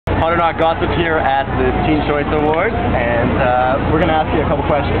Hot or Not gossip here at the Teen Choice Awards, and we're going to ask you a couple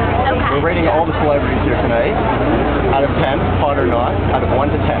questions. Okay. We're rating all the celebrities here tonight out of 10, hot or not, out of 1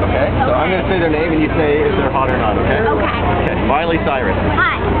 to 10, okay? So I'm going to say their name and you say if they're hot or not, okay? Okay. Okay. Miley Cyrus.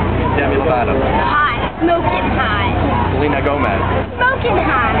 Hi. Demi Lovato. Hi. Smoking high. Selena Gomez. Smoking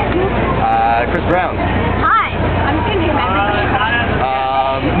high. Chris Brown. Hi. I'm thinking about it.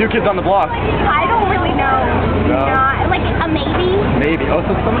 New Kids on the Block. I don't really know. No. Not, like a maybe? Maybe. Oh,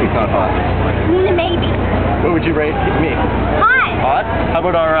 so somebody's not hot. Maybe. What would you rate me? Hi. Hot? How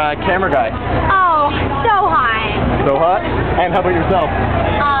about our camera guy? Oh, so high. So hot? And how about yourself?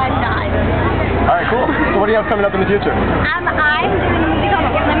 Not. Alright, cool. So what do you have coming up in the future? I'm